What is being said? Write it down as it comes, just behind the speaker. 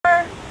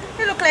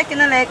like you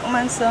know like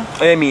woman so.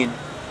 What you mean?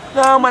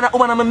 No, man, that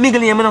woman, I'm a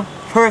middle name, you know.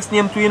 First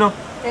name too, you know.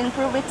 Then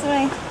prove it to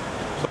me.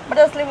 But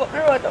just live up the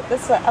road up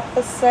this way,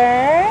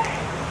 officer.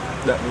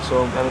 That is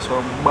some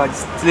bad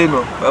still, you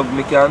know.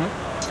 I can.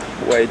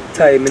 Why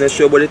time? I'm not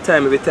sure about the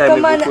time. Every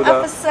time come on,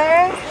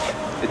 officer.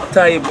 The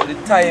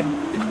time.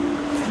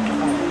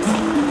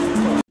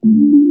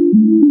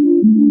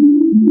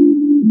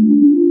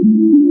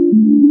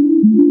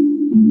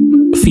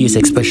 Face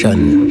expression.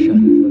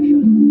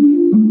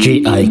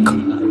 Jayike.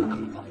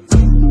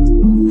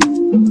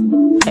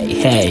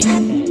 Hey.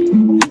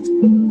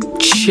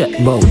 Chat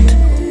bout.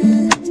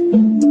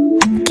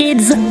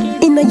 Kids,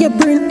 inna your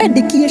brain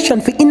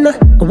education for inna.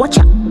 Watch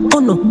out. Oh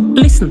no,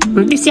 listen,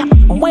 this ya.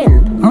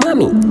 When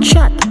mommy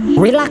chat,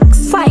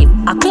 relax.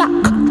 5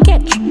 o'clock,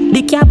 catch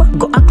the cab,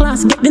 go a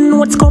class, get the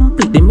notes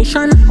complete. The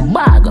mission,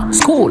 bag,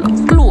 school,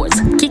 clothes,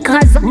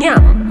 kickers,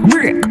 nyam,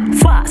 break,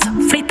 fast,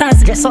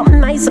 flitters. Dress up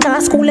nice, go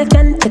to school, you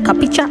can take a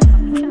picture.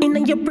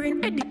 In your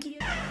brain education.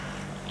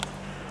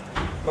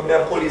 I'm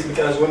a police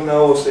because one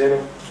now, you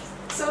know.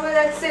 So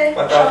let's say,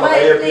 my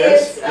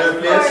place,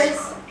 of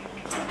course.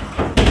 I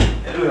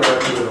don't know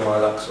what to do with my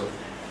locks.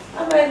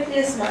 My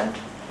place, man.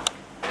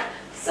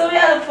 So we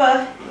are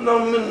for. No,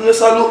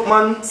 let's look,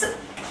 man. So,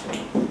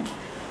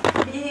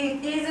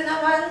 easy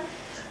now, man.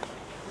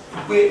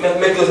 Wait,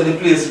 make us the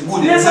place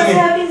good. Never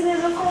have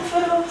business, we come for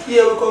you.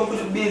 Yeah, we come for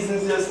the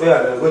business, yes.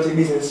 Yeah, go to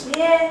business.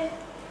 Yeah.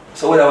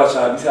 So what I watch,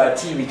 this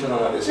is TV turn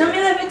on this. No, me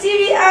left the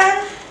TV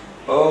on.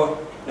 Oh.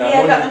 Yeah,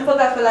 I got me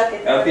forgot to lock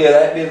it. And pay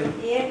like bill?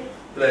 Yeah.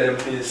 Like them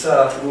pay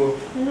soft, go.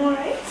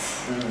 Alright.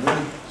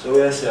 So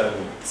where is it?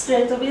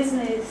 Straight to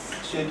business.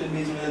 Straight to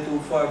business, too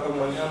far from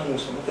my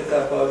house. I'm take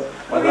off out.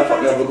 My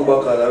laptop never go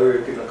back all I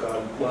work in the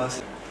car.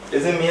 Boss.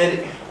 Is it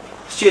me?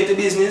 Straight to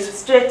business?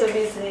 Straight to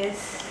business.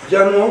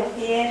 Jano?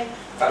 Yeah.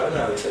 I don't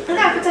know. I'm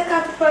not going to take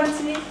off the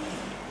pants me.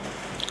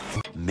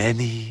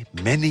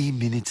 Many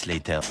minutes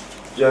later.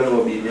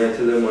 Jano be there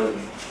to the man.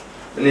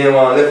 The name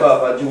I left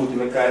off at duty,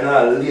 I kind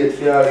of late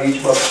for reach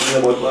back to me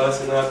about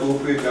boss and I too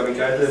quick. I can't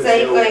tell you. So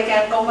you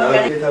can come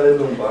back and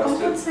come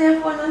put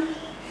snap on them.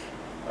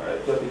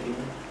 Alright, drop it in.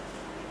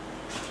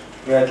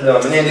 I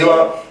tell them, my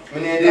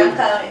name Can't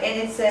call me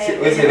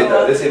anything.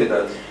 Let's save it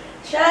as.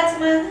 Short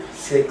man.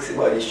 Sexy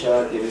body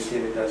shorty, let's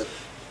save it as.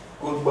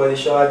 Good body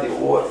shorty,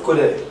 what could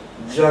it?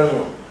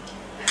 Jano.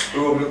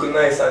 Room looking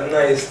nice and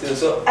nice still.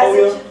 So how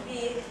you?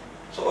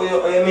 So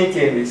how you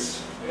maintain this?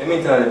 You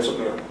maintain them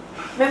something?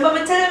 Remember me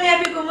telling me a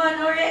big man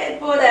already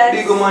about that?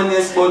 Big man,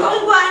 yes, but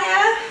come go on,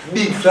 yeah?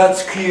 big flat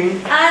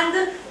screen.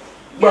 And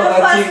you're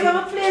fast from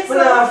a place. I'm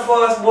not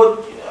fast,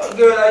 but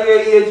girl at your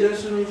age,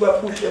 just you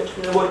push up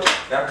to me, but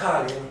I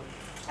call you.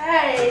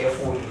 Alright. Take your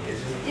phone,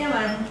 yeah,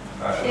 man.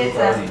 Alright, yes,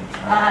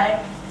 alright.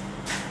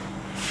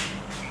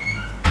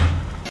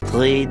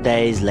 3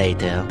 days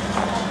later.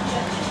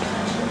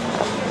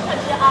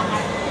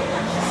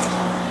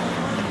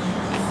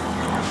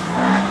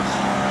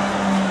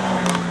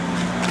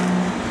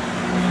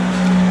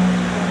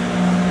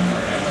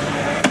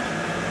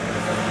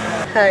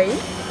 Hi.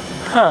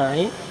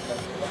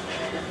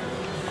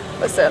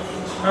 What's up?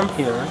 I'm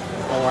here.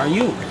 How are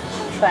you?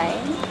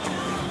 Fine.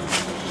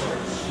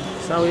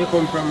 So where you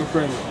come from, my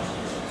friend?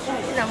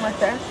 It don't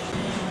matter.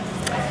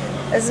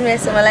 That's me,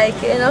 so I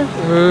like it, you know?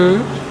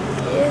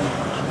 Yeah.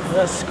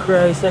 That's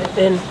Christ.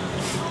 Then,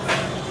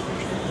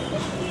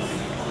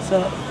 so,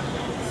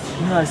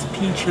 you are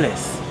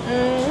speechless.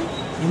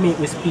 You make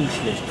me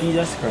speechless.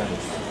 Jesus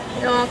Christ.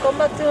 You know, I come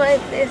back to my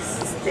place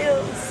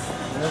still.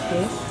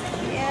 Okay.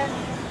 Yeah.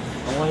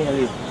 And where you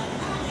live?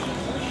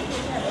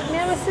 Me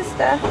and my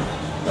sister.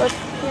 But,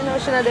 you know,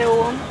 she's not there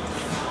home.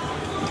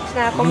 She's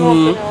not come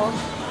home, you know.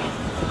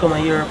 To come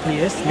at your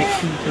place, make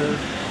people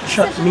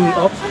shut me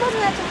up.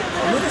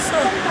 What is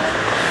that?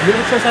 You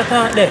don't trust at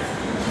all there?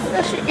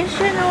 No, she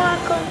don't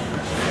want to come.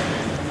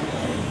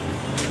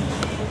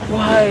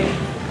 Why?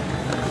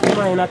 My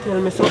mind tell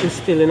me something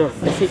still, you know.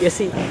 You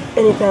see,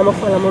 anytime I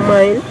follow my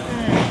mind,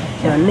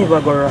 can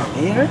never go wrong.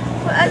 You hear?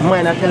 Well,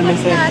 mine tell me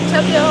say. My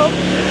sister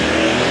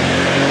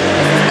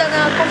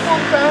now come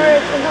home from her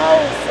to the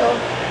house, so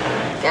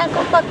can't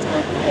come back to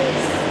my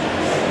place.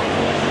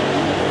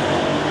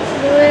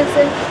 You know what I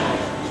say?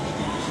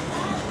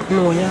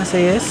 No, you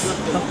say yes.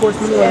 Of course, I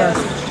know yes.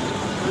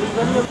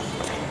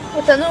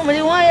 But I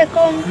normally want you to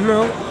come.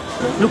 No.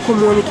 Look how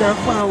money can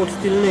forward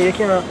still, you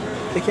know.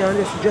 You can't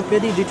just drop your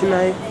digit in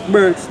a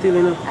bird still,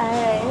 you know.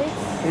 Alright.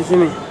 You see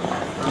me?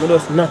 I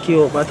just knock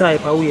you up a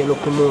type of way, look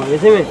how more. You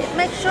see me?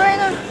 Make sure, you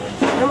know.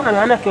 No man,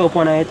 I knock you up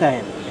one at a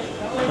time.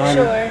 Make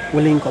sure.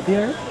 We link up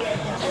here.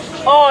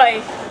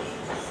 Oi!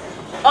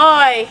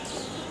 Oi!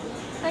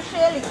 Make sure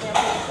you link up.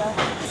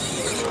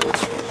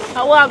 I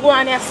want to go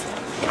on here.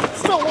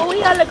 So, what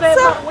we are going to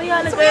we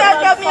are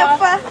grab me a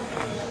fast.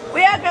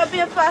 We are grab me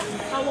a fast.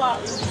 I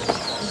want.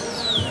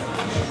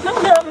 No,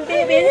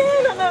 baby.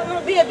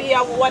 No, baby.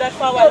 What that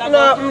for?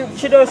 No,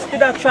 she just did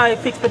that try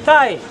fix the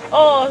tie.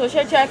 Oh, so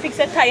she try fix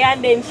the tie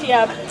and then she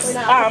have kiss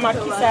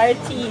her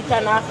teeth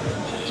and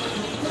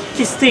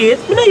kiss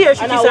teeth? I don't hear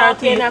she kiss her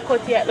teeth. And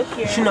cut here. Look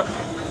here. She not. I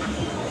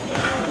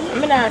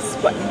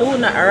do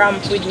not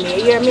ramp with me.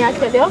 You hear me, I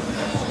tell you?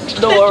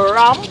 Don't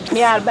ramp.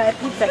 Me, I'll buy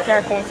pizza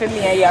car come for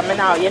me. Yeah, me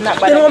now. You're not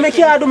bad. You know me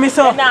can't do me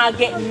so. You're not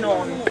getting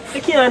none.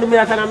 You can't do me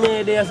that kind of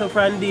me there so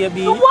friend day,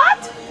 baby.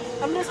 What?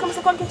 I'm just coming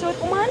to come catch you with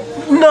woman?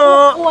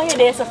 No. Who are you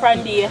there so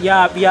friend day?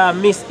 Yeah,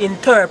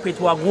 misinterpret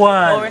what go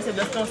on. Or is it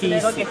just don't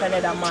go get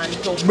another man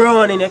too?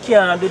 Browning, you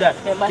can't do that.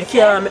 Remember you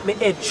can't make me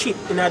head chip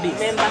in this.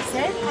 Remember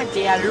say,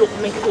 Jay look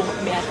me too.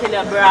 Me I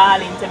tell you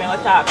brawling to me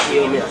what talk to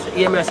you.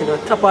 Yeah, me I say, on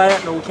top of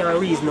that now we can't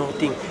reason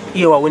nothing.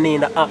 Here what we need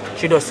in the app.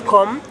 She just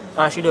come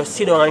and she just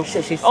sit down and she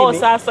see me. Oh,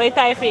 so you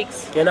tie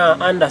fix? You know,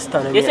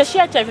 understand me. You say she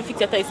try to fix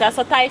your tie,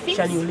 so tie fix?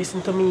 Can you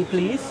listen to me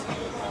please?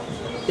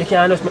 You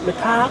can't just make me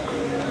talk.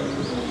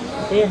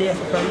 Hey, there's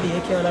a friend there,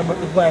 you can't about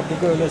the vibe, the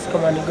girl just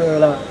come and the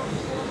girl out.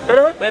 You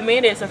know? When me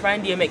there's a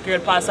friend there, make girl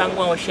pass and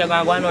go and she go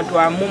and to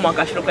her mama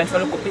because she look like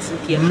some little piece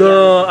of cake.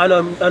 No, I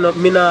know,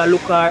 me not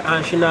look her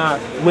and she not,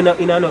 we not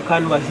in no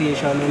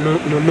conversation,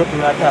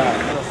 nothing at all.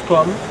 Just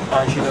come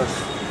and she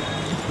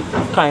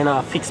just kind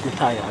of fix me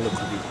tire a little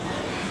bit.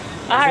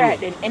 Alright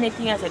then,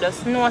 anything else I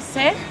just know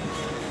say,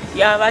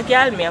 you have a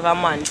girl, me have a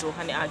man too,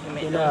 and the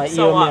argument. You know,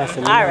 so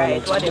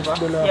alright, whatever.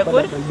 You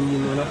good?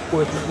 Of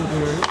course,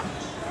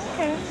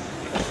 okay.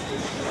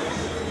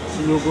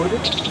 You good?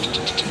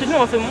 You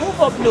know if you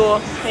move up though,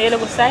 you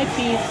look side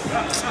piece.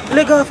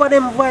 Look out for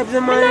them vibes,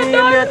 man.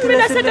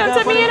 I sit down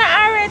to me in the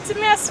alright, to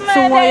me a smile.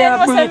 So why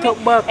you bring it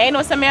up back? I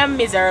know some I'm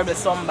miserable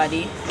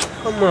somebody.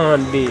 Come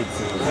on, baby.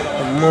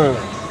 Come on.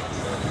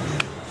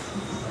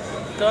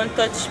 Don't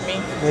touch me.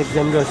 Make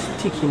them just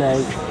sticky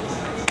like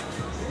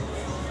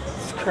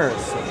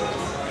skirts.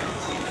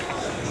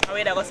 Are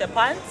we go say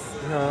pants?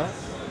 No.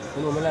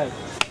 You know me like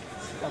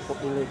stop up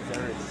the legs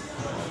already.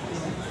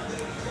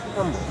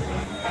 Come on.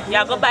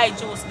 Yeah, go buy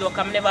juice though,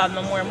 because I never have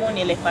no more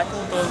money left for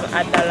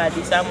 $2,000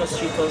 this almost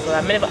 3,000.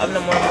 I never have no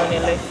more money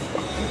left.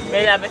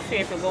 Maybe I'll be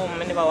fair if you go home,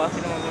 I never have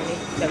no more money.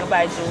 Yeah, go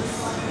buy juice.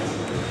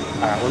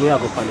 Alright, when you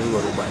go for the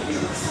road, you buy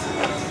juice.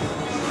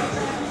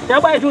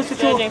 You buy juice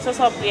too? You drink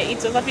some up, you eat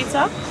some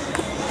pizza?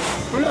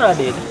 I'm not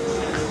dead.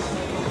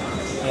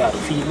 You have to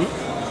feed me.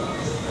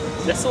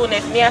 The soon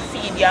if me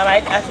feed you,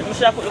 I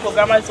should have put the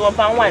grandma's soap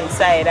on one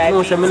side. No, I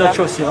don't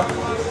trust you.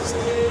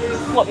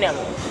 What me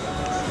amount?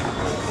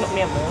 What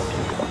me amount?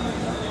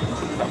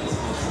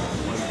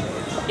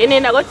 You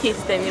need to go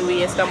taste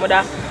anyway, so I'm going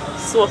to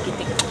soak it.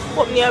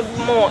 What me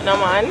amount now,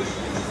 man?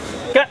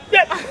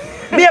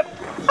 Babe!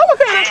 How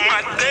can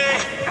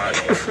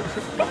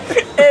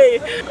hey,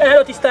 I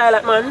don't know style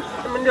like man. I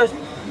mean just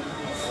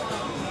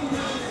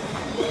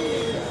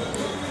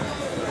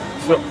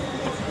so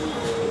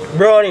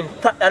browning,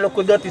 that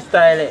look dirty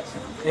style eh.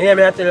 You hear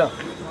me I tell you?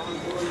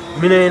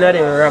 Me no in them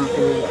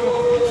ramping.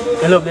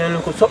 I love them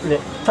look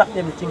something, tap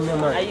them thing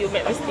man. And you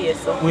make me stay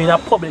so? We in a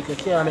public, you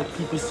can't make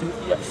people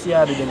see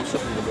how they do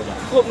something together.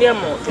 Open your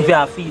mouth. If you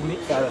have feed me,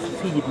 you have to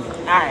feed me.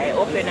 Alright,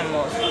 open your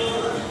mouth.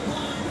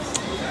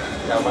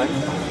 Yeah man.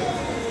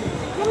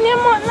 Open your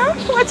mouth now,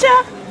 watch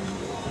out.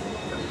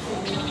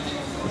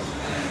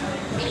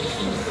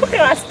 What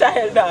kind of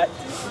style that?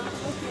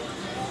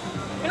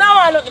 You don't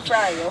want to look the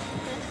fry you.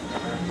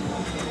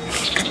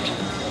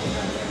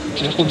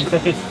 You couldn't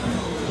say it?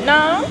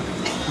 No.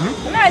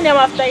 No, I'm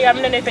after you. I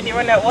don't know if you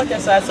run that water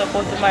so I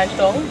support to my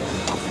tongue.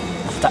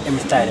 Stop them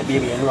style,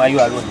 baby. You know you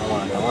alone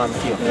I want to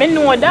you. I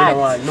know that. I don't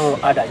want no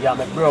other. You're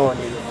my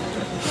brownie.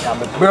 You're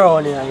my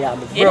brownie and you're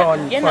my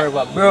brownie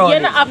forever. Brownie. You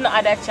don't have no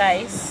other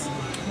choice.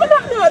 I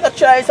don't have no other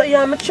choice. I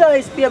am my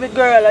choice, baby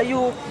girl.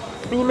 You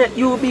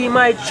be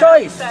my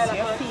choice.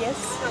 Your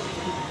face.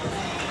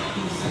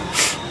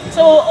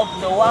 So up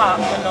the walk,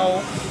 you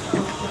know.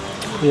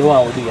 You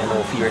want to do you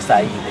know for your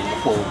side even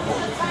before we go?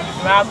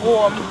 I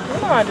go home. I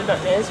don't want to do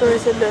nothing. So I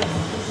said that.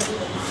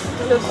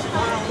 You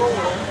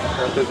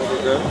want to go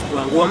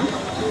home?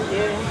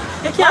 Yeah.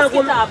 You can't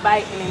go home.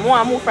 Bite me. I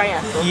move from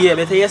here. Yeah,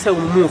 but you say we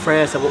move from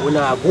here, but we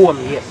not go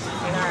home yet.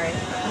 Alright.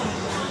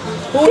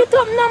 Get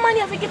up now, man.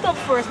 You have to get up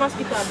first.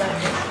 Mosquito bite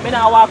me. I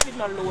don't walk with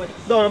no load.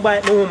 Don't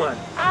bite no woman.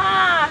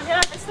 Ah, you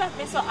have to slap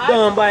me so hard.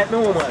 Don't bite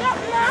no woman. Slap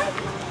me.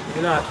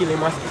 You're not killing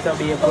mosquito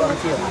baby around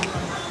here.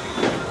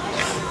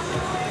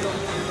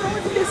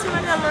 What's this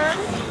man?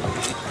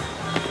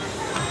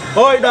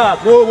 Oi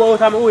dog, go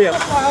out of my way. I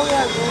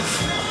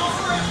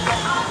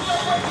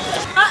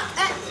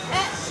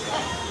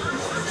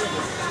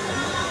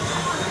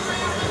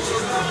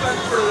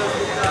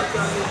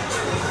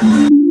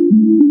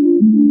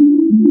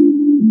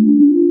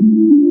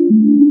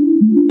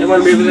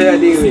want to be able to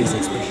deal with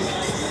Xpression.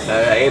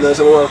 You know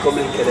someone come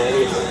in can I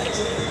leave?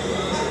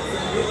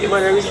 You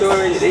want to reach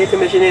already, the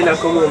information ain't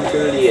come home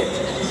too late.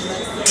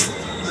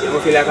 You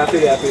feel like I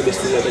feel happy but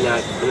still I'm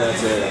not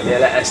saying that. I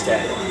like that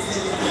style.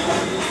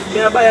 I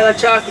buy a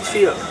chocolate for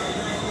you.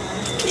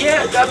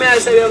 Yeah, because I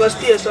say we have a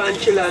space and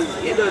chill and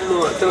you don't know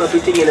what time of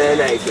thing in the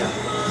night. Yeah.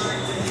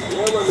 You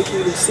want me to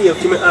keep it safe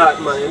to my heart,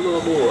 man. You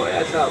know boy,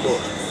 I talk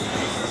about.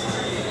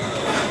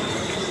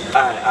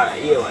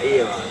 Alright,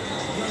 here.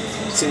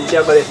 Since you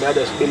have left me, I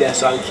just build a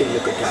song and kill the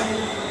good time.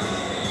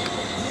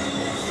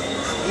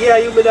 Yeah,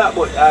 you be that,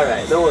 but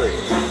alright, don't worry.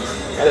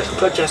 I just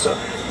catch us up.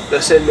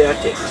 Just send me a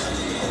text.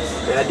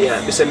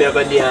 I say me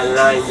go there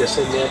online, just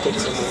send me a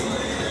text.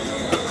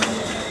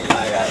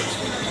 Alright.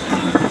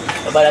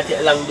 But that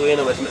take long do you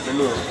know, but make me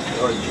know.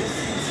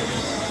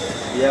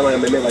 Yeah, man, I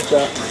remember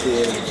chat.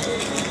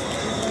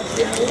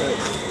 Yeah, right.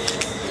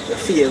 Your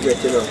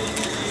favorite, you know.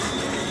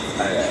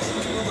 Alright.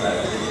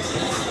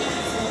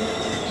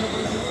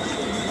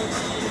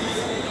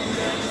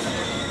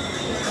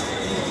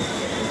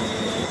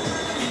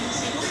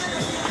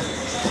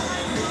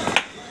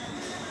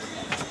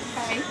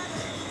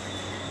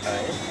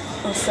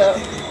 What's up?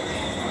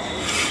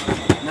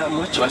 Not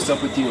much. What's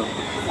up with you?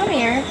 Come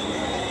here.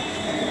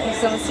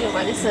 What's up with you,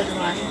 man? This is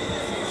man.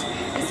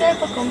 He said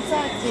to come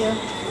talk to you.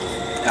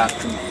 Talk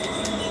to me.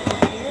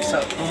 Yeah. So,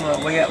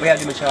 where are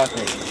the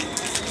chocolate?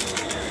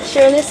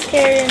 Sharing is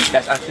caring.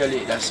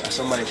 That's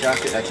somebody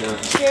chocolate that you know.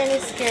 Sharing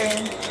is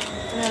caring. I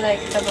don't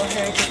like about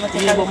heritage, but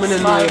yeah, but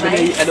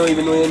I don't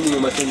even know your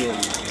name, what's your name?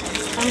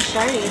 I'm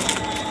Shari.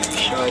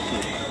 Shorty.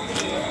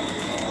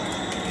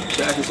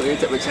 Shorty, so you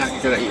take my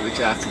chocolate and I eat my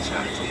chocolate.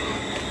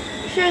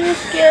 Sharing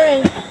is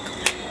caring.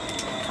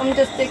 I'm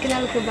just taking a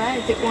little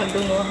bite. It won't do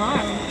no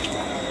harm.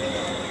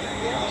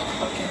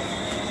 Okay.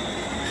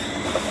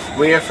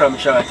 Where you from,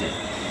 Shorty?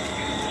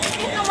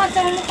 You know what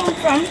time I come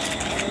from?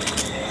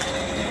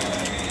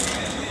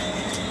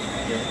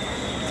 Yeah.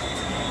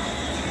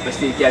 But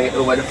still can't get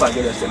over the fact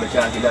that I'm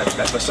chocolate.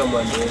 That's for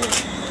someone. You know.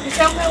 You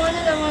can't buy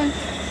another one.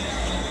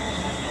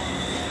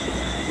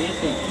 What do you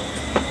think?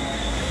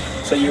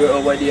 So you were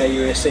over there,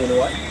 you were saying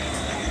what?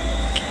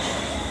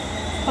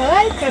 I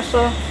like her,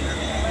 so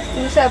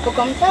you said to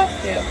come talk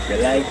to you. You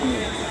like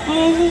me?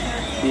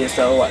 Mm-hmm. Based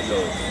on what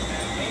though?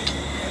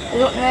 You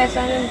look nice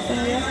and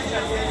everything, yeah?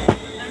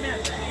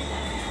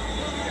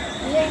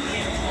 Yeah,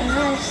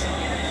 nice.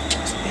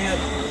 Yeah.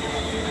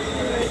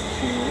 Alright.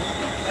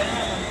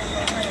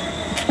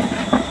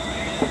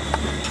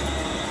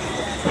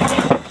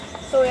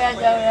 So yeah,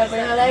 we're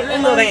gonna like I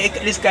know like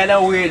this kind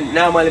of weird.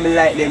 Normally I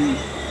like them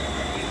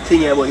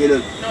thing about you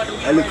look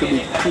a little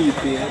bit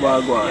creepy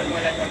about going.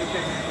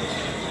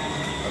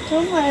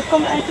 Come on,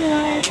 come like you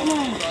like, come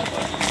on.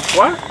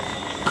 What?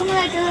 Come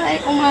like you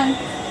like, come on.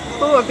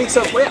 Oh, I pick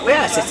up. Where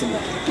are you setting me?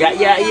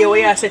 Yeah,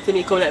 where you setting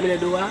me? Come let me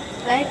do what?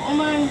 Like,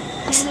 come on.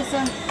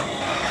 Listen.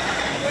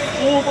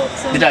 Move up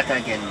some. Do that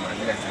again, man.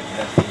 Do that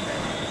again.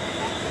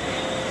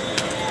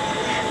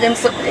 Them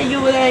something that you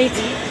like.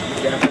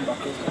 Yeah, come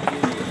back.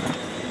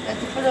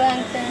 That's for a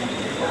long time.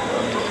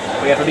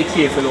 We have to be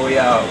careful how you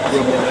rub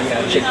them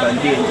and you check on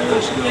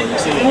dangerous ground. You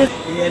see me?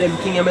 Yeah, them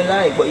things I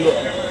like, but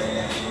yeah.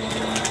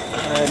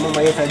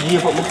 Mama, you have to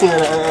drape up my thing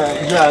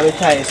and draw my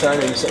ties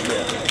and them something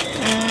there.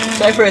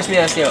 So I first me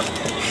I say, well, I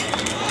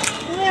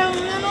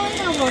don't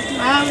know about it.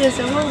 I always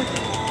say, well.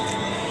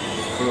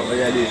 What are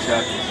you doing,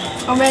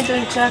 chocolate? I'm going to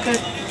drink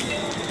chocolate.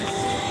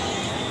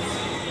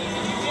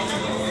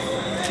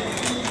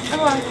 Come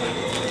on.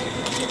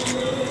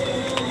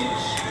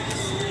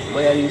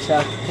 What are you doing,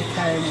 chocolate? Take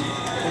time.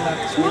 Relax.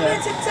 I'm going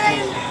to take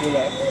time.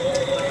 Relax.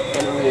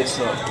 Anyway,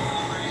 so.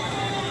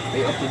 Are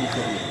you up to this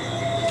one?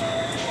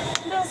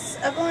 Just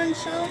a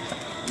bunch of...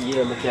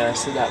 Yeah, I can't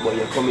see that, but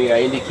you come here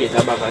and indicate a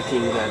bag of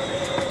things that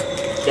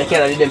you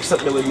can't do them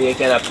something with me, you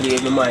cannot play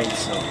with my mind,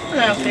 so.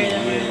 I'll play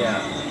them with you.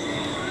 Yeah.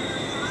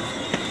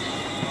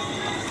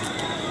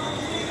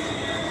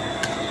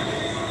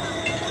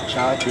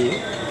 Shorty,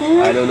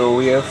 I don't know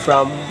where you're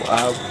from,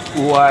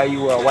 who are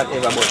you or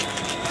whatever, but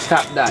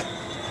stop that.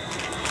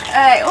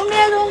 Alright,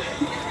 Umielo,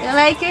 you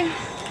like it?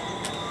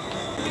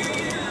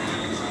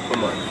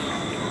 Come on.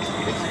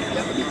 You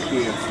have to be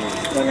careful.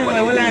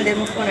 We'll land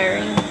them phone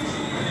ring.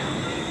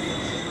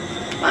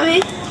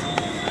 Mommy?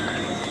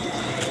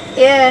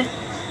 Yeah.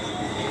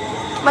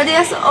 But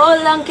there's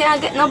how long can I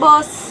get no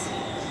bus?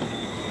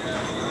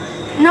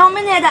 No, I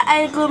need that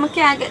I go, I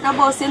can't get no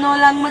bus. You know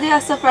how long I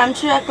do from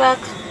 3 o'clock?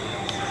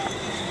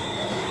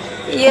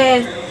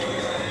 Yeah.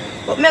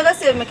 But I'm going to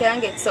see if I can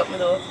get something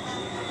though.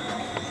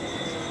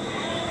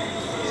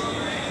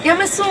 Yeah,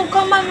 I soon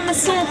come, man. I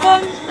soon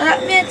come.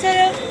 Let me tell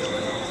you.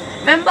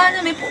 Remember,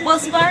 I put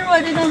bus on the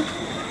road, you know.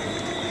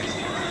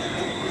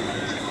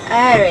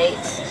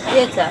 Alright.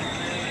 Later.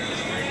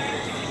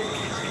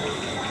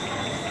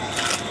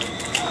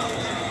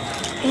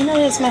 You know,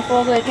 it's my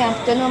phone, I can't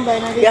put the number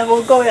in this. Yeah,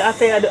 but go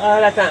after you do all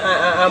that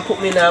and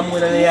put me in a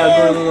mood and you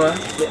go more.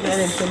 Let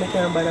me say I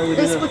can't bother with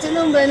you. Just put the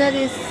number in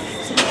this.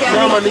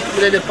 No, man, I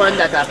put the pan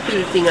that a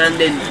pill thing and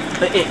then,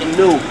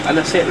 no, and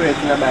I say it right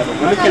in the Bible.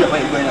 When I tell you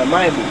what is going on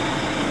my book,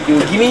 you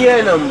give me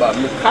your number, I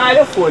call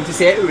your phone to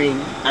say it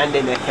ring, and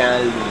then I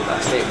can leave. I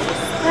say it.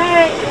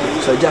 Alright.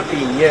 So drop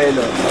in your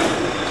number.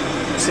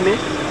 See me?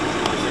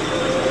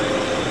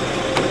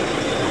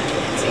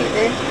 See it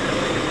there.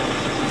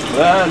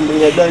 Well, when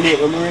you're done it,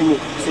 when we ring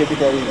it, see if it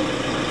can ring.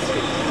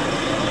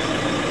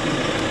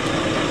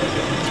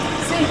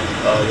 See?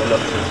 Oh, you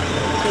love it.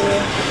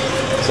 Yeah.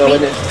 So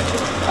when it...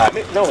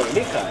 no,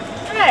 make card.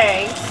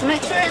 Alright.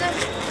 Make sure that...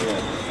 Yeah.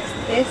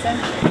 Yes, sir.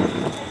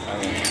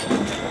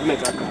 Alright. Make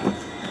a card.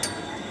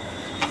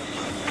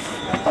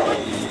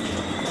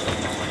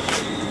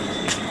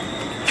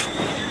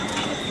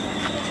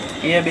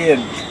 Yeah, babe.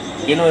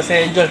 You know,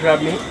 saying just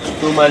robbed me.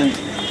 2 man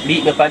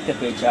beat me for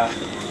temperature.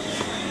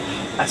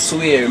 I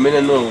swear, I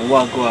don't know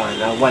what go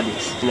on or what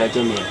is in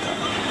Jamaica.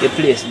 The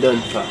place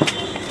done for.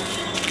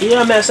 You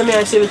know, man, so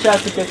I say the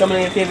chocolate, come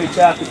on your favorite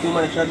chocolate. 2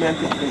 man shot me and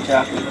pick the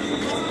chocolate.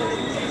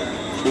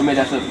 You made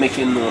that make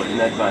you know in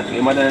advance.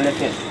 Your mother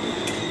left it.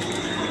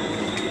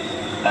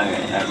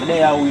 Alright, but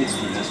they are always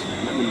do this.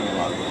 Let me know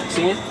what go on.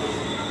 See it?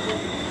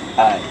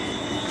 Alright.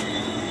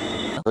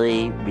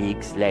 3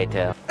 weeks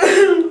later.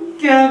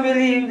 Can't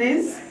believe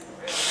this.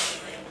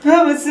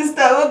 My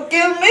sister will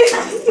kill me.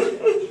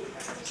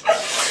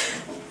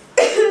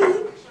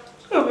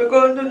 What are we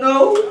going to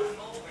know?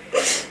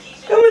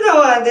 Come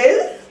on,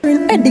 this.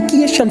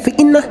 Education for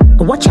inna.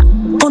 Watch out.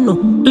 Oh no.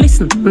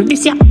 Listen.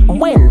 This ya.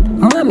 When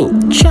mommy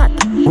chat.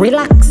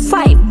 Relax.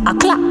 5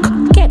 o'clock.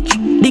 Catch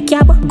the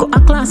cab. Go a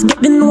class.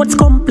 Get the notes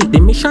complete. The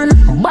mission.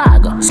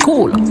 Bag.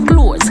 School.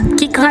 Clothes.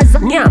 Kickers.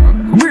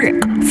 Nyam.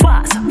 Break.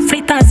 Fast.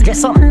 Flitters.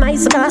 Just something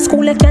nice. Go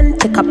school. You can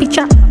take a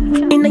picture.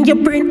 Inna your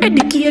brain.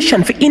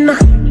 Education for inna.